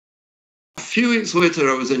few weeks later,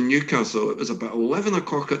 I was in Newcastle. It was about 11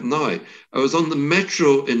 o'clock at night. I was on the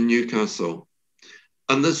metro in Newcastle,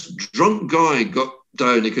 and this drunk guy got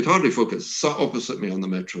down. He could hardly focus, sat opposite me on the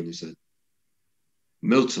metro, and he said,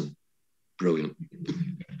 "Milton, brilliant."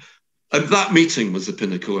 And that meeting was the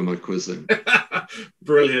pinnacle of my quizzing.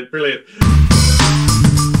 Brilliant, brilliant.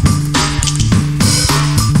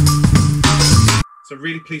 So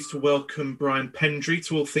really pleased to welcome Brian Pendreigh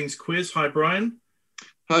to All Things Quiz. Hi, Brian.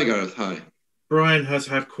 Hi, Gareth. Hi. Brian has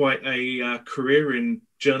had quite a career in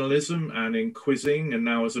journalism and in quizzing, and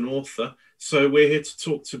now as an author. So we're here to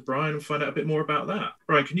talk to Brian and find out a bit more about that.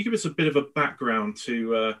 Brian, can you give us a bit of a background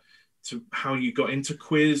to how you got into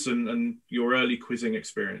quiz and your early quizzing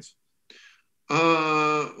experience?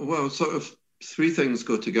 Well, sort of three things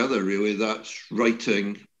go together, really. That's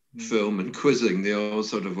writing, film, and quizzing. They all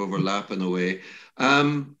sort of overlap in a way.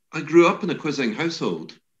 I grew up in a quizzing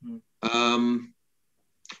household.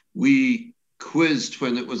 We quizzed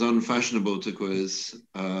when it was unfashionable to quiz.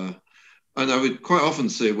 And I would quite often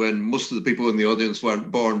say when most of the people in the audience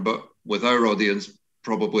weren't born, but with our audience,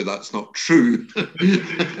 probably that's not true.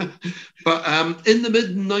 But in the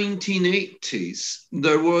mid-1980s,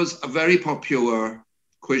 there was a very popular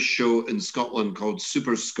quiz show in Scotland called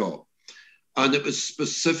Super Scot. And it was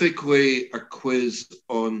specifically a quiz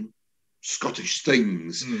on Scottish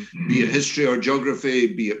things, be it history or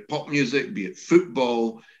geography, be it pop music, be it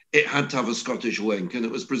football. It had to have a Scottish link. And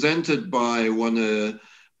it was presented by one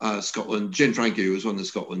of Scotland, Jane Frankie, who was one of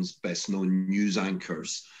Scotland's best known news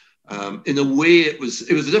anchors. In a way, it was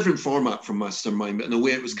a different format from Mastermind, but in a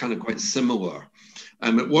way it was kind of quite similar.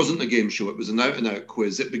 It wasn't a game show, it was an out-and-out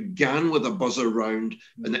quiz. It began with a buzzer round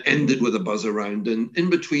and it ended with a buzzer round. And in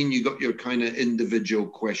between, you got your kind of individual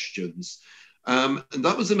questions. And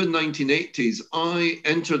that was the mid-1980s. I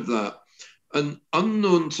entered that. And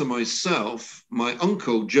unknown to myself, my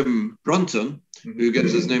uncle, Jim Brunton, who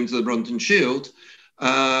gives his name to the Brunton Shield,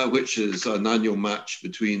 which is an annual match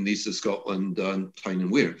between the East of Scotland and Tyne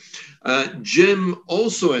and Wear. Jim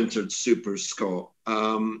also entered Super Scot.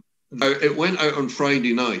 Now, it went out on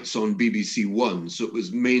Friday nights on BBC One, so it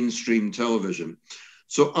was mainstream television.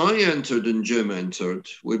 So I entered and Jim entered.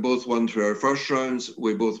 We both won through our first rounds.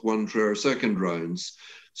 We both won through our second rounds.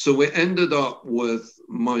 So we ended up with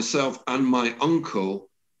myself and my uncle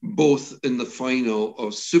both in the final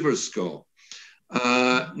of Super Scot.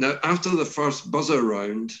 Now, after the first buzzer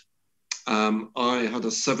round, I had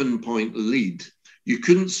a 7-point lead. You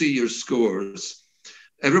couldn't see your scores.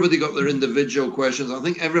 Everybody got their individual questions. I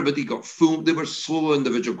think everybody got full. They were solo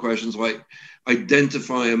individual questions like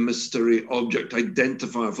identify a mystery object,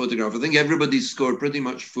 identify a photograph. I think everybody scored pretty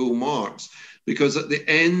much full marks because at the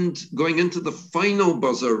end, going into the final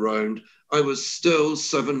buzzer round, I was still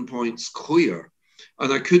 7 points clear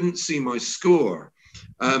and I couldn't see my score.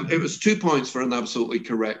 It was 2 points for an absolutely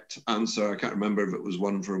correct answer. I can't remember if it was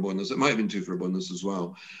 1 for a bonus. It might have been 2 for a bonus as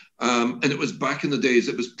well. And it was back in the days,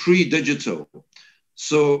 it was pre-digital.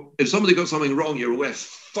 So if somebody got something wrong, you were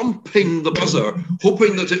thumping the buzzer,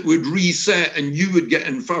 hoping that it would reset and you would get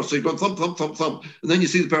in first. So you'd go thump, thump, thump, thump. And then you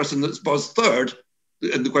see the person that's buzzed third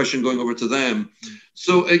and the question going over to them.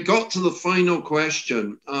 So it got to the final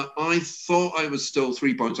question. I thought I was still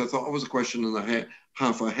 3 points. I thought I was a question and a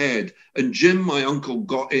half ahead. And Jim, my uncle,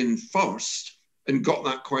 got in first and got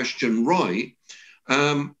that question right.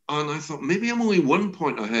 And I thought, maybe I'm only 1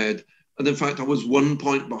 point ahead. And in fact, I was 1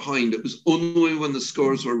 point behind. It was only when the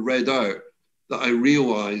scores were read out that I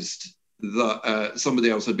realized that somebody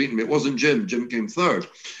else had beaten me. It wasn't Jim. Jim came third.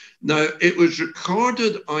 Now, it was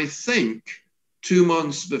recorded, I think, 2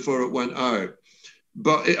 months before it went out.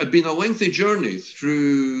 But it had been a lengthy journey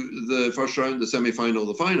through the first round, the semi-final,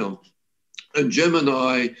 the final. And Jim and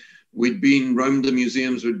I, we'd been round the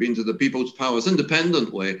museums, we'd been to the People's Palace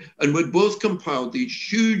independently, and we'd both compiled these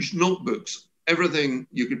huge notebooks, everything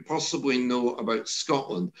you could possibly know about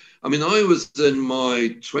Scotland. I mean, I was in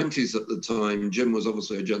my 20s at the time. Jim was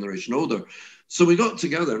obviously a generation older. So we got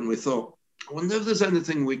together and we thought, I wonder if there's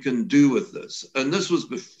anything we can do with this. And this was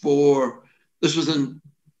before,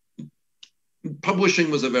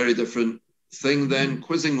 publishing was a very different thing then.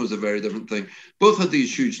 Quizzing was a very different thing. Both had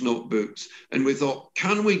these huge notebooks. And we thought,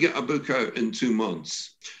 can we get a book out in 2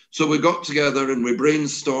 months? So we got together and we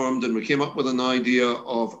brainstormed and we came up with an idea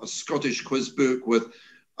of a Scottish quiz book with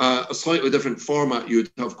a slightly different format.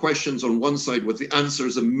 You'd have questions on one side with the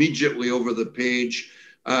answers immediately over the page.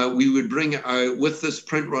 We would bring it out with this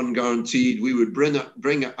print run guaranteed. We would bring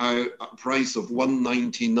it out at a price of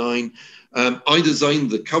 $1.99. I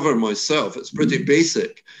designed the cover myself. It's pretty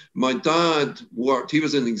basic. My dad worked, he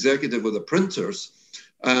was an executive with the printers.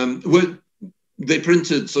 they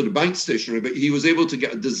printed sort of bank stationery, but he was able to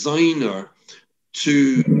get a designer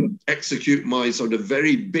to execute my sort of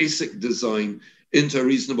very basic design into a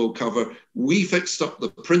reasonable cover. We fixed up the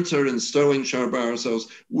printer in Stirlingshire by ourselves.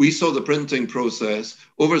 We saw the printing process,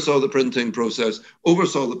 oversaw the printing process,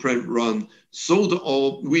 oversaw the print run, sold it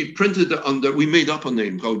all. We printed it under, we made up a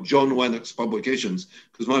name called John Lennox Publications,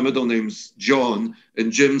 because my middle name's John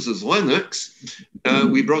and Jim's is Lennox.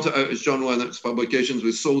 We brought it out as John Lennox Publications.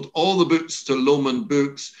 We sold all the books to Lowman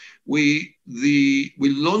Books. We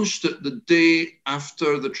launched it the day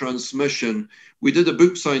after the transmission. We did a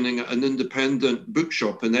book signing at an independent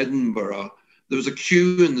bookshop in Edinburgh. There was a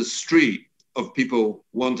queue in the street of people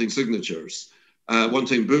wanting signatures,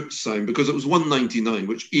 wanting books signed, because it was £1.99,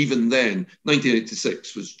 which even then,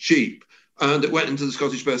 1986, was cheap. And it went into the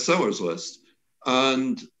Scottish bestsellers list.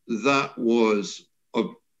 And that was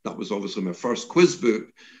obviously my first quiz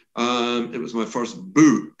book. It was my first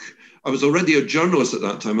book. I was already a journalist at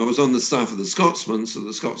that time. I was on the staff of the Scotsman, so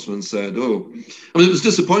the Scotsman said, oh, I mean, it was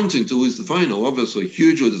disappointing to lose the final, obviously,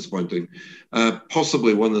 hugely disappointing.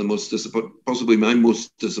 Possibly one of the most possibly my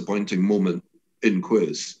most disappointing moment in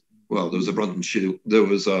quiz. Well, there was a Brunton Shield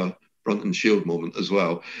moment as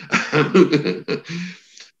well.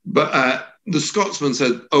 But the Scotsman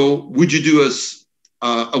said, oh, would you do us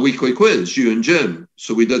a weekly quiz, you and Jim?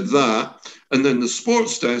 So we did that. And then the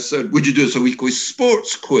sports desk said, would you do us a weekly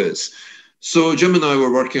sports quiz? So Jim and I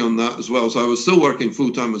were working on that as well. So I was still working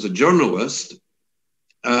full-time as a journalist.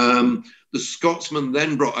 The Scotsman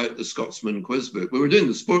then brought out the Scotsman quiz book. We were doing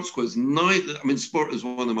the sports quiz. Sport is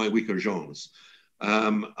one of my weaker genres.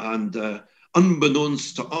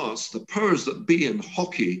 Unbeknownst to us, the powers that be in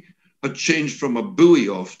hockey had changed from a buoy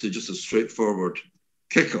off to just a straightforward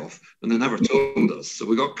kickoff, and they never told us. So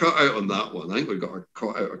we got cut out on that one. I think we got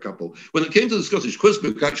caught out a couple. When it came to the Scottish quiz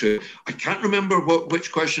book, actually, I can't remember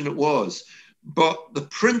which question it was, but the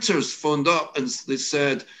printers phoned up and they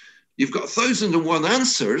said, you've got 1,001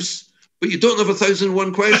 answers, but you don't have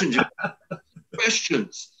 1,001 questions.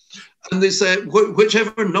 Questions. And they said,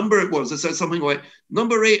 whichever number it was, they said something like,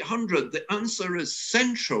 number 800, the answer is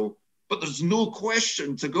central, but there's no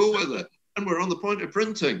question to go with it. And we're on the point of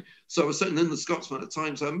printing. So I was sitting in the Scotsman at the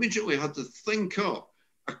time, so I immediately had to think up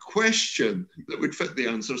a question that would fit the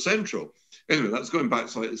answer central. Anyway, that's going back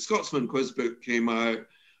slightly. The Scotsman quiz book came out.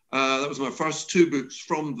 That was my first two books.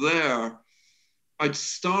 From there, I'd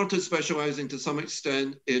started specializing to some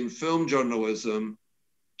extent in film journalism.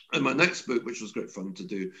 And my next book, which was great fun to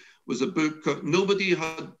do, was a book, nobody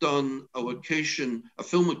had done a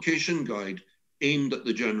film location guide aimed at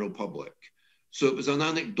the general public. So it was an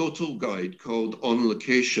anecdotal guide called On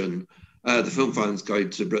Location, the Film Fans Guide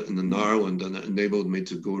to Britain and Ireland, and it enabled me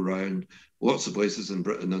to go around lots of places in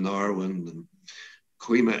Britain and Ireland and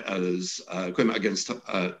claim it against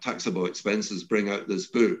taxable expenses, bring out this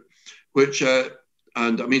book, which, and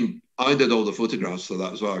I mean, I did all the photographs for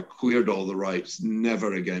that as well. I cleared all the rights.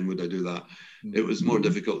 Never again would I do that. It was more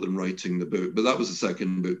difficult than writing the book, but that was the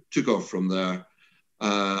second book. Took off from there.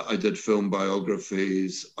 I did film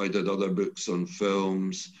biographies. I did other books on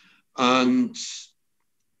films. And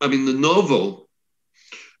I mean, the novel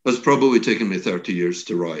has probably taken me 30 years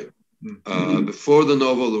to write. Before the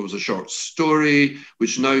novel, there was a short story,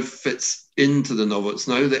 which now fits into the novel. It's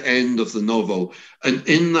now the end of the novel. And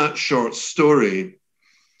in that short story,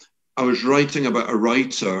 I was writing about a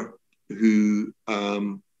writer who,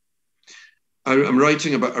 I'm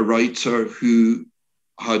writing about a writer who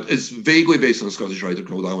it's vaguely based on a Scottish writer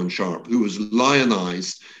called Alan Sharp, who was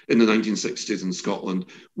lionised in the 1960s in Scotland,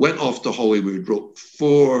 went off to Hollywood, wrote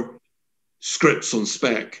 4 scripts on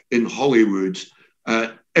spec in Hollywood.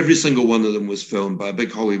 Every single one of them was filmed by a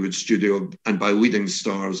big Hollywood studio and by leading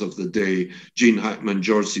stars of the day, Gene Hackman,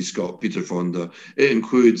 George C. Scott, Peter Fonda. It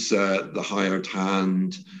includes The Hired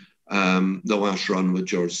Hand, The Last Run with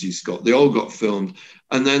George C. Scott. They all got filmed.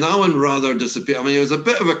 And then Alan rather disappeared. I mean, he was a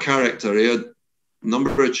bit of a character. He had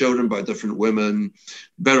number of children by different women.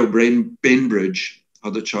 Beryl Bainbridge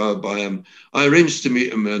had a child by him. I arranged to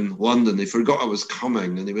meet him in London. He forgot I was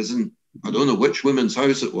coming, and he was in, I don't know which women's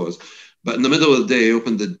house it was, but in the middle of the day, he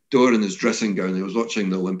opened the door in his dressing gown. He was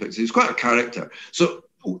watching the Olympics. He was quite a character. So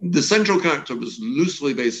the central character was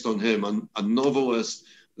loosely based on him, a novelist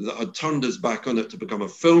that had turned his back on it to become a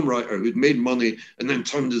film writer who'd made money and then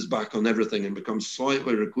turned his back on everything and become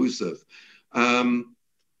slightly reclusive.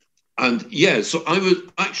 And yeah, so I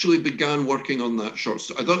actually began working on that short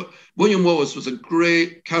story. I thought William Wallace was a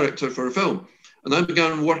great character for a film. And I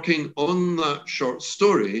began working on that short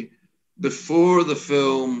story before the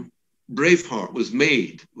film Braveheart was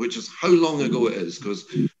made, which is how long ago it is, because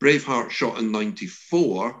Braveheart shot in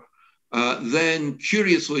 94. Then,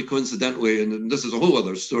 curiously, coincidentally, and this is a whole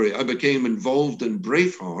other story, I became involved in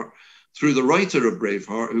Braveheart through the writer of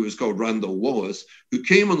Braveheart, who was called Randall Wallace, who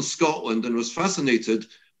came on Scotland and was fascinated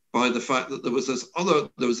by the fact that there was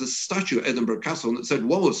this statue at Edinburgh Castle and it said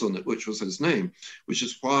Wallace on it, which was his name, which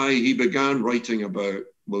is why he began writing about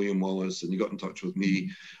William Wallace, and he got in touch with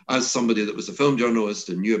me as somebody that was a film journalist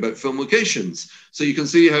and knew about film locations. So you can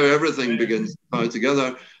see how everything begins to tie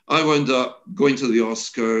together. I wound up going to the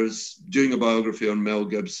Oscars, doing a biography on Mel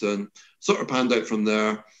Gibson, sort of panned out from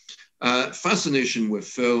there. Fascination with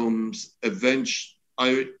films. Eventually,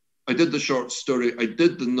 I did the short story. I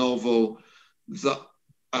did the novel,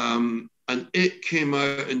 and it came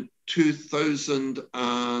out in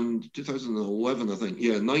 2011, I think.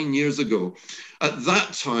 Yeah, 9 years ago. At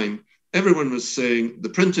that time, everyone was saying the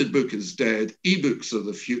printed book is dead. Ebooks are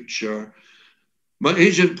the future. My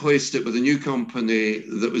agent placed it with a new company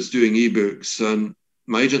that was doing ebooks, and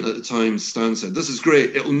my agent at the time, Stan, said, "This is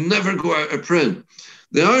great. It'll never go out of print."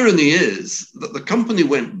 The irony is that the company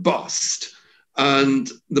went bust, and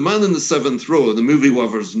The Man in the Seventh Row, the movie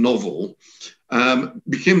lover's novel,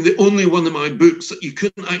 became the only one of my books that you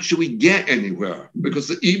couldn't actually get anywhere because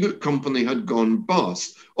the ebook company had gone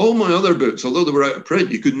bust. All my other books, although they were out of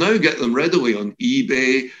print, you could now get them readily on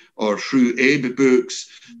eBay or through Abe Books.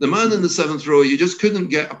 The Man in the Seventh Row, you just couldn't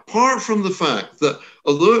get, apart from the fact that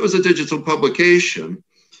although it was a digital publication,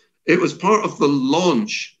 it was part of the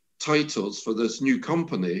launch titles for this new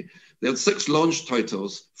company. They had 6 launch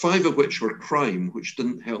titles, 5 of which were crime, which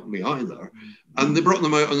didn't help me either. And they brought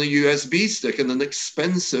them out on a USB stick in an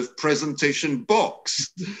expensive presentation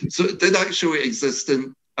box. So it did actually exist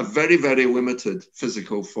in a very, very limited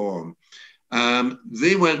physical form.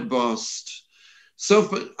 They went bust.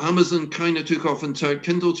 Amazon kind of took off,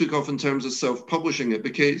 Kindle took off in terms of self-publishing it,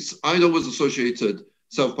 because I'd always associated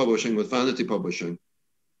self-publishing with vanity publishing.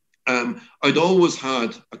 I'd always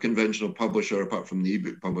had a conventional publisher apart from the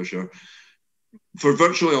ebook publisher. For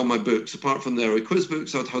virtually all my books, apart from the early quiz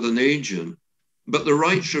books, I'd had an agent, but the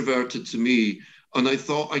rights reverted to me, and I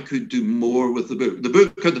thought I could do more with the book. The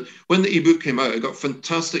book had, when the ebook came out, I got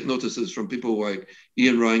fantastic notices from people like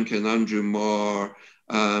Ian Rankin, Andrew Marr,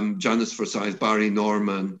 Janice Forsyth, Barry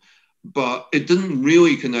Norman, but it didn't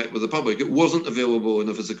really connect with the public. It wasn't available in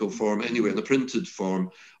a physical form anyway, in a printed form.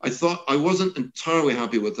 I thought I wasn't entirely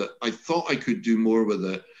happy with it. I thought I could do more with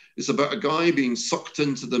it. It's about a guy being sucked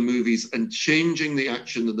into the movies and changing the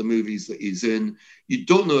action of the movies that he's in. You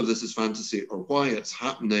don't know if this is fantasy or why it's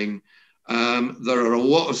happening. There are a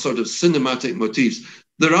lot of sort of cinematic motifs.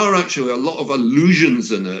 There are actually a lot of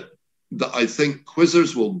allusions in it that I think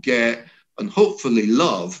quizzers will get and hopefully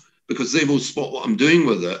love, because they will spot what I'm doing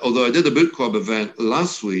with it. Although I did a book club event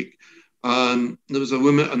last week, and there was a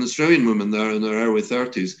woman, an Australian woman there in her early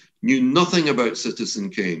 30s, knew nothing about Citizen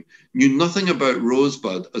Kane, knew nothing about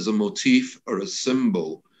Rosebud as a motif or a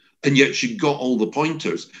symbol, and yet she got all the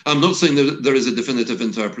pointers. I'm not saying that there is a definitive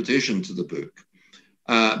interpretation to the book,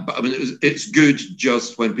 but I mean, it's good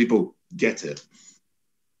just when people get it.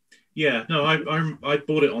 Yeah, no, I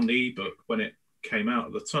bought it on the ebook when it came out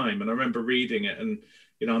at the time, and I remember reading it, and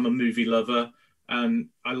you know, I'm a movie lover, and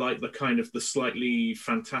I like the kind of the slightly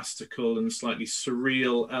fantastical and slightly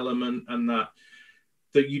surreal element, and that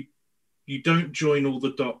you don't join all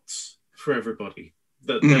the dots for everybody.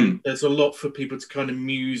 That there's a lot for people to kind of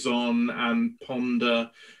muse on and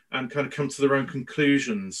ponder and kind of come to their own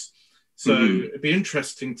conclusions. So it'd be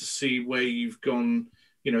interesting to see where you've gone,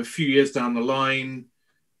 you know, a few years down the line,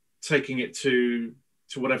 taking it to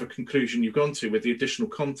whatever conclusion you've gone to with the additional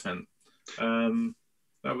content.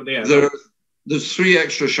 There's 3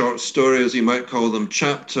 extra short stories, you might call them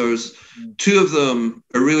chapters. 2 of them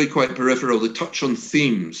are really quite peripheral. They touch on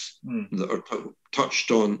themes that are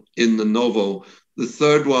touched on in the novel. The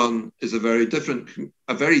 3rd one is a very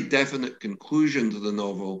definite conclusion to the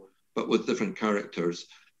novel, but with different characters.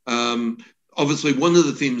 Obviously, one of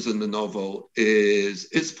the themes in the novel is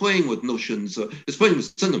it's playing with notions, it's playing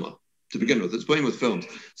with cinema. To begin with, it's playing with films.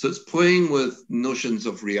 So it's playing with notions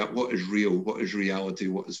of what is real, what is reality,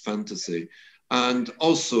 what is fantasy. And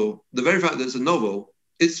also, the very fact that it's a novel,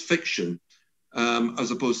 it's fiction,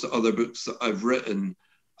 as opposed to other books that I've written.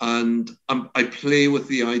 And I play with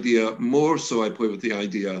the idea, more so I play with the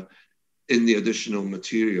idea in the additional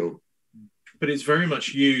material. But it's very much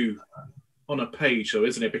you on a page, though,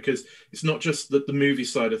 isn't it? Because it's not just the movie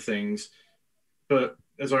side of things, but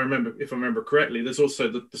as I remember, if I remember correctly, there's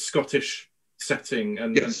also the Scottish setting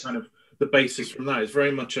and kind of the basis from that. It's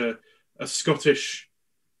very much a Scottish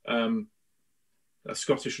novel,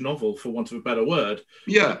 for want of a better word.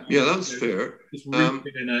 Yeah, that's fair. It's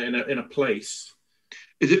rooted in a place.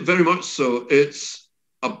 Is it very much so? It's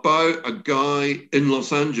about a guy in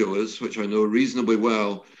Los Angeles, which I know reasonably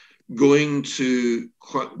well, going to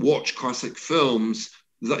watch classic films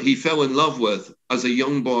that he fell in love with as a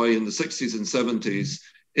young boy in the 60s and 70s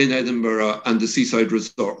in Edinburgh and the seaside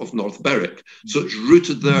resort of North Berwick. So it's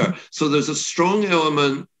rooted there. So there's a strong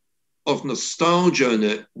element of nostalgia in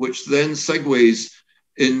it, which then segues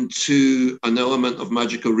into an element of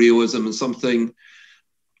magical realism and something,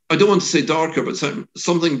 I don't want to say darker, but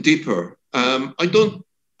something deeper. I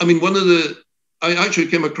actually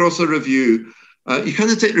came across a review. You kind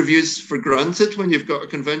of take reviews for granted when you've got a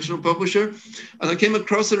conventional publisher. And I came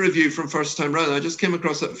across a review from First Time Round. I just came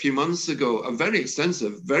across it a few months ago, a very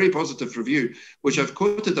extensive, very positive review, which I've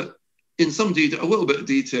quoted in some detail, a little bit of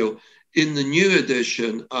detail in the new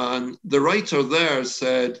edition. And the writer there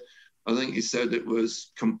said, I think he said it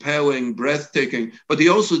was compelling, breathtaking, but he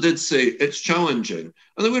also did say it's challenging.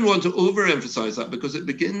 And I wouldn't want to overemphasize that because it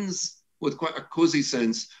begins with quite a cozy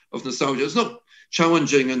sense of nostalgia. It's not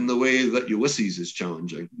challenging in the way that Ulysses is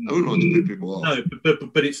challenging. I wouldn't want to put people off. No,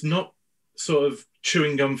 but it's not sort of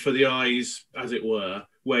chewing gum for the eyes, as it were,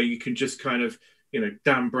 where you can just kind of,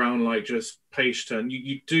 Dan Brown, like just page turn.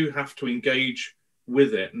 You do have to engage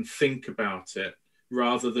with it and think about it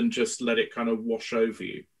rather than just let it kind of wash over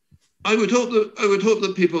you. I would hope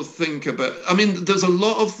that people think about. I mean, there's a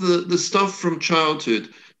lot of the stuff from childhood.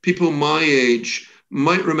 People my age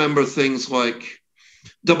might remember things like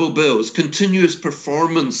double bills, continuous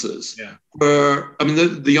performances. Yeah. Where, I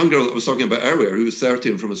mean, the young girl that I was talking about earlier, who was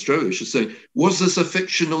 13 from Australia, she's saying, was this a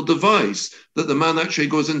fictional device that the man actually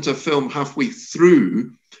goes into a film halfway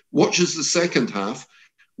through, watches the second half,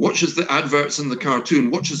 watches the adverts in the cartoon,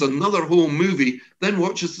 watches another whole movie, then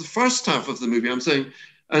watches the first half of the movie? I'm saying,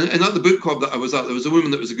 and at the book club that I was at, there was a woman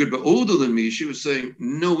that was a good bit older than me. She was saying,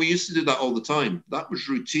 no, we used to do that all the time. That was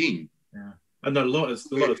routine. Yeah. And a lot has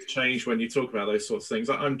changed when you talk about those sorts of things.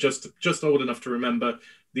 I'm just old enough to remember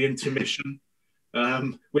the intermission,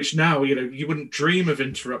 which now, you wouldn't dream of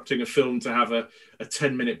interrupting a film to have a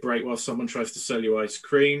 10-minute break while someone tries to sell you ice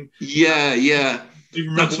cream. Yeah.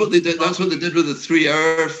 That's what they did. That's what they did with the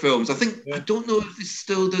 3-hour films. I think, I don't know if they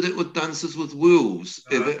still did it with Dances with Wolves,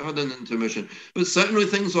 if it had an intermission. But certainly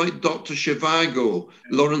things like Dr. Zhivago,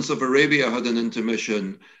 Lawrence of Arabia had an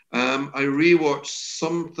intermission. I rewatched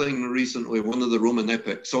something recently, one of the Roman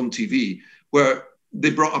epics on TV, where they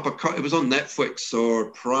brought up it was on Netflix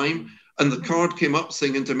or Prime, and the card came up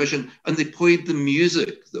saying intermission, and they played the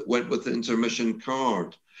music that went with the intermission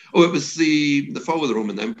card. Oh, it was the fall of the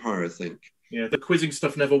Roman Empire, I think. Yeah, the quizzing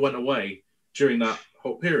stuff never went away during that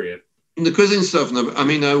whole period. The quizzing stuff never. I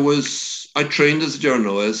mean, I trained as a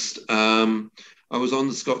journalist. I was on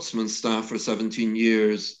the Scotsman staff for 17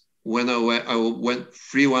 years. When I went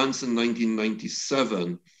freelance in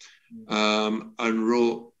 1997 and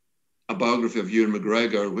wrote a biography of Ewan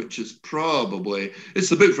McGregor, which is it's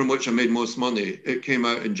the book from which I made most money. It came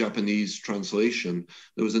out in Japanese translation.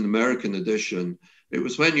 There was an American edition. It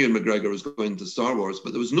was when Ewan McGregor was going to Star Wars,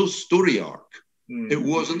 but there was no story arc. It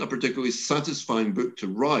wasn't a particularly satisfying book to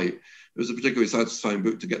write. It was a particularly satisfying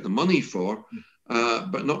book to get the money for,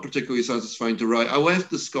 but not particularly satisfying to write. I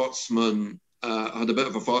left the Scotsman. Had a bit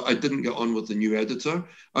of a thought. I didn't get on with the new editor.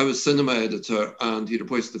 I was cinema editor, and he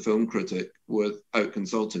replaced the film critic without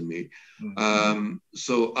consulting me.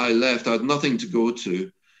 So I left. I had nothing to go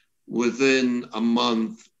to. Within a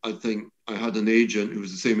month, I think I had an agent who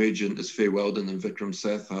was the same agent as Faye Weldon and Vikram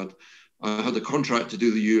Seth had. I had a contract to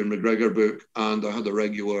do the Ewan McGregor book, and I had a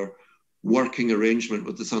regular working arrangement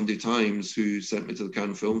with the Sunday Times, who sent me to the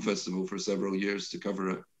Cannes Film Festival for several years to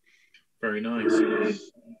cover it. Very nice.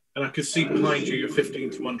 And I could see behind you your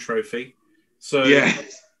 15-1 trophy. So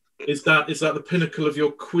is that the pinnacle of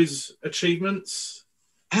your quiz achievements?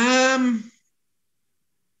 No,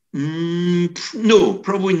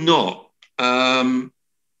 probably not.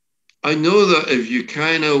 I know that if you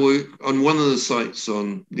kind of look on one of the sites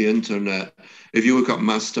on the internet, if you look up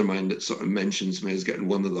Mastermind, it sort of mentions me as getting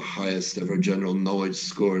one of the highest ever general knowledge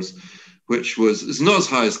scores, which it's not as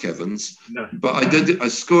high as Kevin's, but I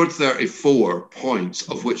scored 34 points,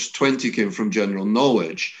 of which 20 came from general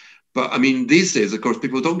knowledge. But I mean, these days, of course,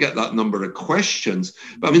 people don't get that number of questions.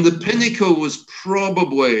 But I mean, the pinnacle was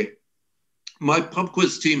probably, my pub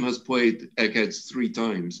quiz team has played Eggheads 3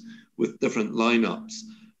 times with different lineups.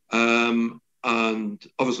 And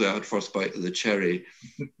obviously I had first bite of the cherry.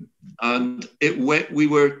 And we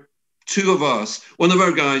were two of us, one of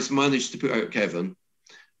our guys managed to put out Kevin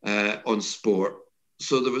on sport.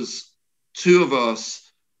 So there was three of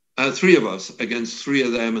us against 3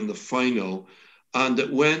 of them in the final. And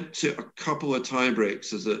it went to a couple of tie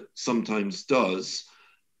breaks, as it sometimes does.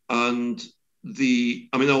 And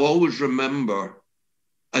I'll always remember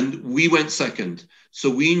And we went second. So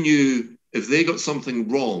we knew if they got something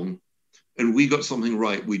wrong and we got something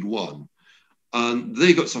right, we'd won. And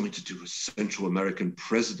they got something to do with Central American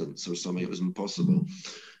presidents or something. It was impossible,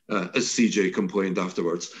 as CJ complained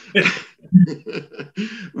afterwards. And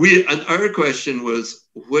our question was,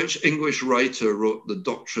 which English writer wrote The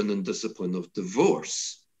Doctrine and Discipline of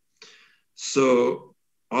Divorce? So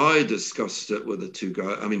I discussed it with the two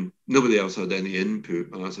guys. I mean, nobody else had any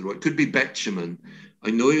input. And I said, well, it could be Betjeman. I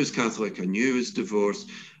know he was Catholic. I knew he was divorced.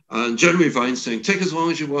 And Jeremy Vine's saying, take as long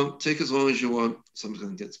as you want, take as long as you want.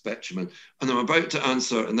 Something gets Betjeman. And I'm about to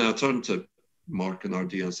answer. And then I turned to Mark and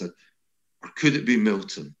RD and I said, or could it be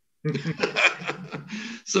Milton?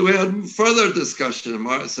 So we had further discussion. And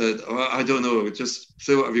Mark said, oh, I don't know, just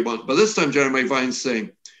say whatever you want. But this time, Jeremy Vine's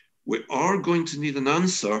saying, we are going to need an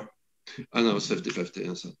answer. And I was 50-50.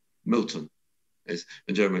 And I said, Milton. And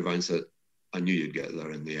Jeremy Vine said, I knew you'd get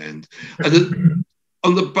there in the end. And then,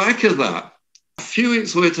 on the back of that, a few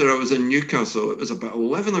weeks later, I was in Newcastle. It was about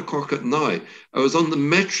 11 o'clock at night. I was on the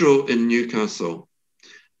metro in Newcastle.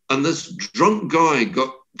 And this drunk guy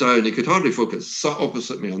got down. He could hardly focus, sat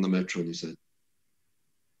opposite me on the metro. And he said,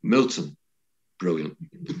 Milton, brilliant.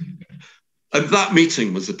 And that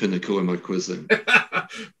meeting was the pinnacle of my quizzing.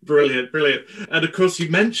 Brilliant, brilliant. And of course, you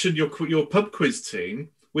mentioned your pub quiz team,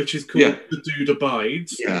 which is called The Dude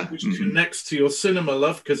Abides, which connects to your cinema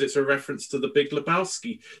love because it's a reference to The Big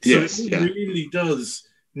Lebowski. So it really does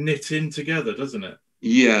knit in together, doesn't it?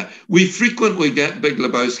 Yeah. We frequently get Big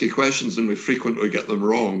Lebowski questions and we frequently get them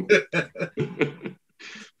wrong.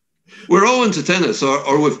 We're all into tennis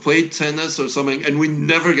or we've played tennis or something and we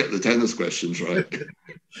never get the tennis questions right.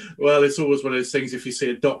 Well, it's always one of those things, if you see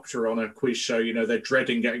a doctor on a quiz show, you know, they're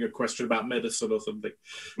dreading getting a question about medicine or something.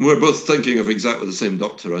 We're both thinking of exactly the same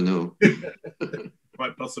doctor, I know.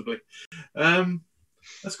 Quite possibly.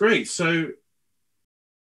 That's great. So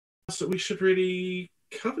we should really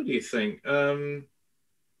cover, do you think? Not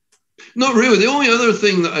really. The only other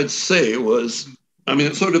thing that I'd say was, I mean,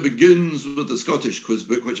 it sort of begins with the Scottish quiz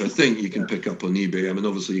book, which I think you can pick up on eBay. I mean,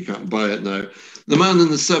 obviously you can't buy it now. The Man in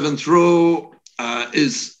the Seventh Row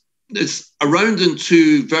is around in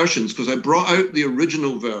two versions because I brought out the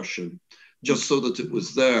original version just so that it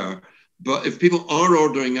was there. But if people are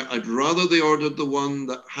ordering it, I'd rather they ordered the one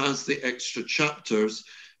that has the extra chapters.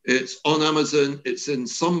 It's on Amazon. It's in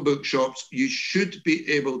some bookshops. You should be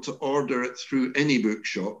able to order it through any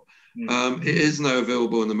bookshop. It is now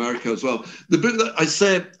available in America as well. The book that I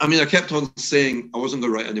said, I mean, I kept on saying I wasn't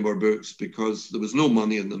going to write any more books because there was no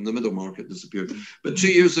money in them. The middle market disappeared. But 2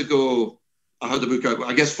 years ago, I had a book out.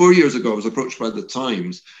 I guess 4 years ago, I was approached by the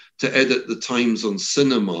Times to edit the Times on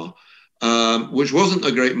cinema, which wasn't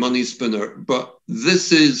a great money spinner. But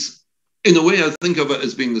this is, in a way, I think of it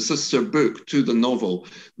as being the sister book to the novel.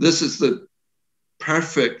 This is the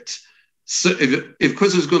perfect. So if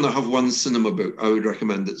Quiz is going to have one cinema book, I would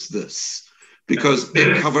recommend it's this because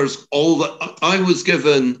it covers all the. I was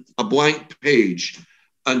given a blank page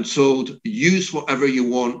and told use whatever you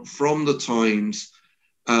want from the Times,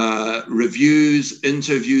 reviews,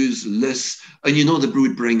 interviews, lists, and you know they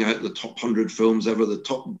would bring out the top 100 films ever, the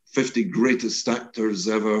top 50 greatest actors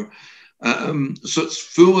ever. So it's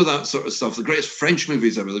full of that sort of stuff. The greatest French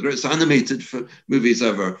movies ever, the greatest animated movies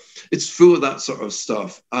ever. It's full of that sort of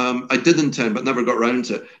stuff. I did intend, but never got around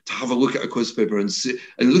to have a look at a quiz paper and see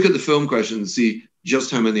and look at the film question and see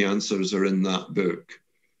just how many answers are in that book.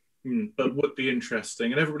 But would be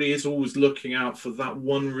interesting, and everybody is always looking out for that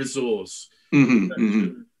one resource,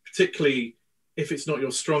 particularly if it's not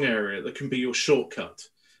your strong area, that can be your shortcut.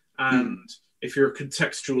 And if you're a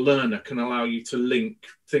contextual learner, can allow you to link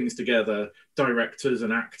things together, directors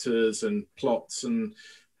and actors and plots, and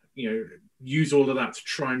use all of that to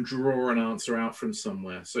try and draw an answer out from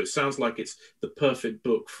somewhere. So it sounds like it's the perfect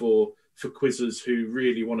book for quizzes who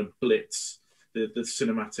really want to blitz the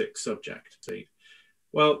cinematic subject.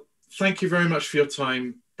 Well, thank you very much for your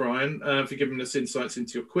time, Brian, for giving us insights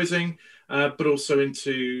into your quizzing, but also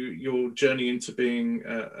into your journey into being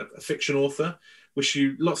a fiction author. Wish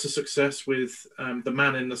you lots of success with The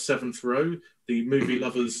Man in the Seventh Row, the movie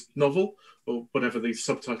lovers novel, or whatever the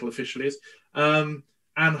subtitle officially is, and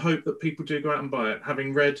hope that people do go out and buy it.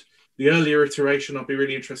 Having read the earlier iteration, I'll be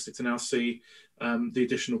really interested to now see the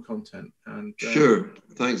additional content. And sure,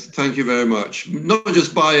 thanks. Thank you very much. Not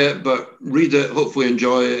just buy it, but read it, hopefully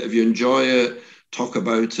enjoy it. If you enjoy it, talk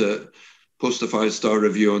about it, post a 5-star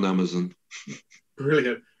review on Amazon.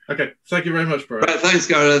 Brilliant. Okay, thank you very much, Brian. Right, thanks,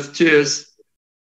 Gareth. Cheers.